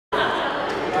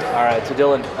All right, so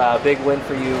Dylan, big win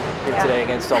for you here today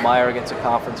against Elmira, against a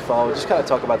conference foe. Just kind of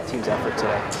talk about the team's effort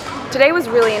today. Today was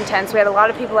really intense. We had a lot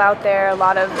of people out there, a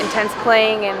lot of intense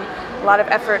playing, and a lot of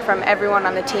effort from everyone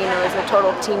on the team. It was a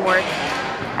total teamwork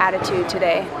attitude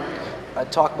today.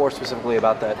 Talk more specifically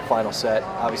about that final set.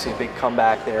 Obviously a big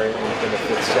comeback there in the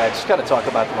fifth set. Just kind of talk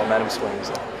about the momentum swings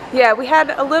there. Yeah, we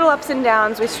had a little ups and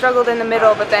downs. We struggled in the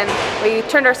middle, but then we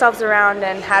turned ourselves around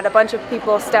and had a bunch of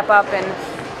people step up and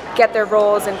get their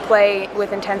roles and play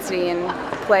with intensity and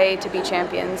play to be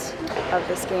champions of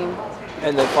this game.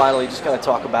 And then finally, just kind of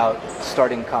talk about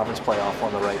starting conference playoff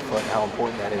on the right foot and how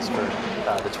important that is for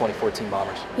the 2014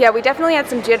 Bombers. Yeah, we definitely had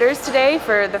some jitters today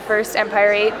for the first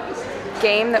Empire 8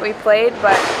 game that we played,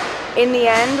 but in the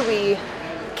end we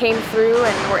came through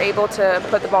and were able to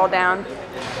put the ball down.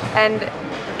 And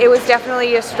it was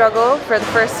definitely a struggle for the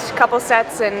first couple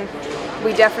sets, and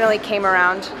we definitely came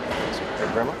around. Thank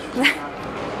you very much.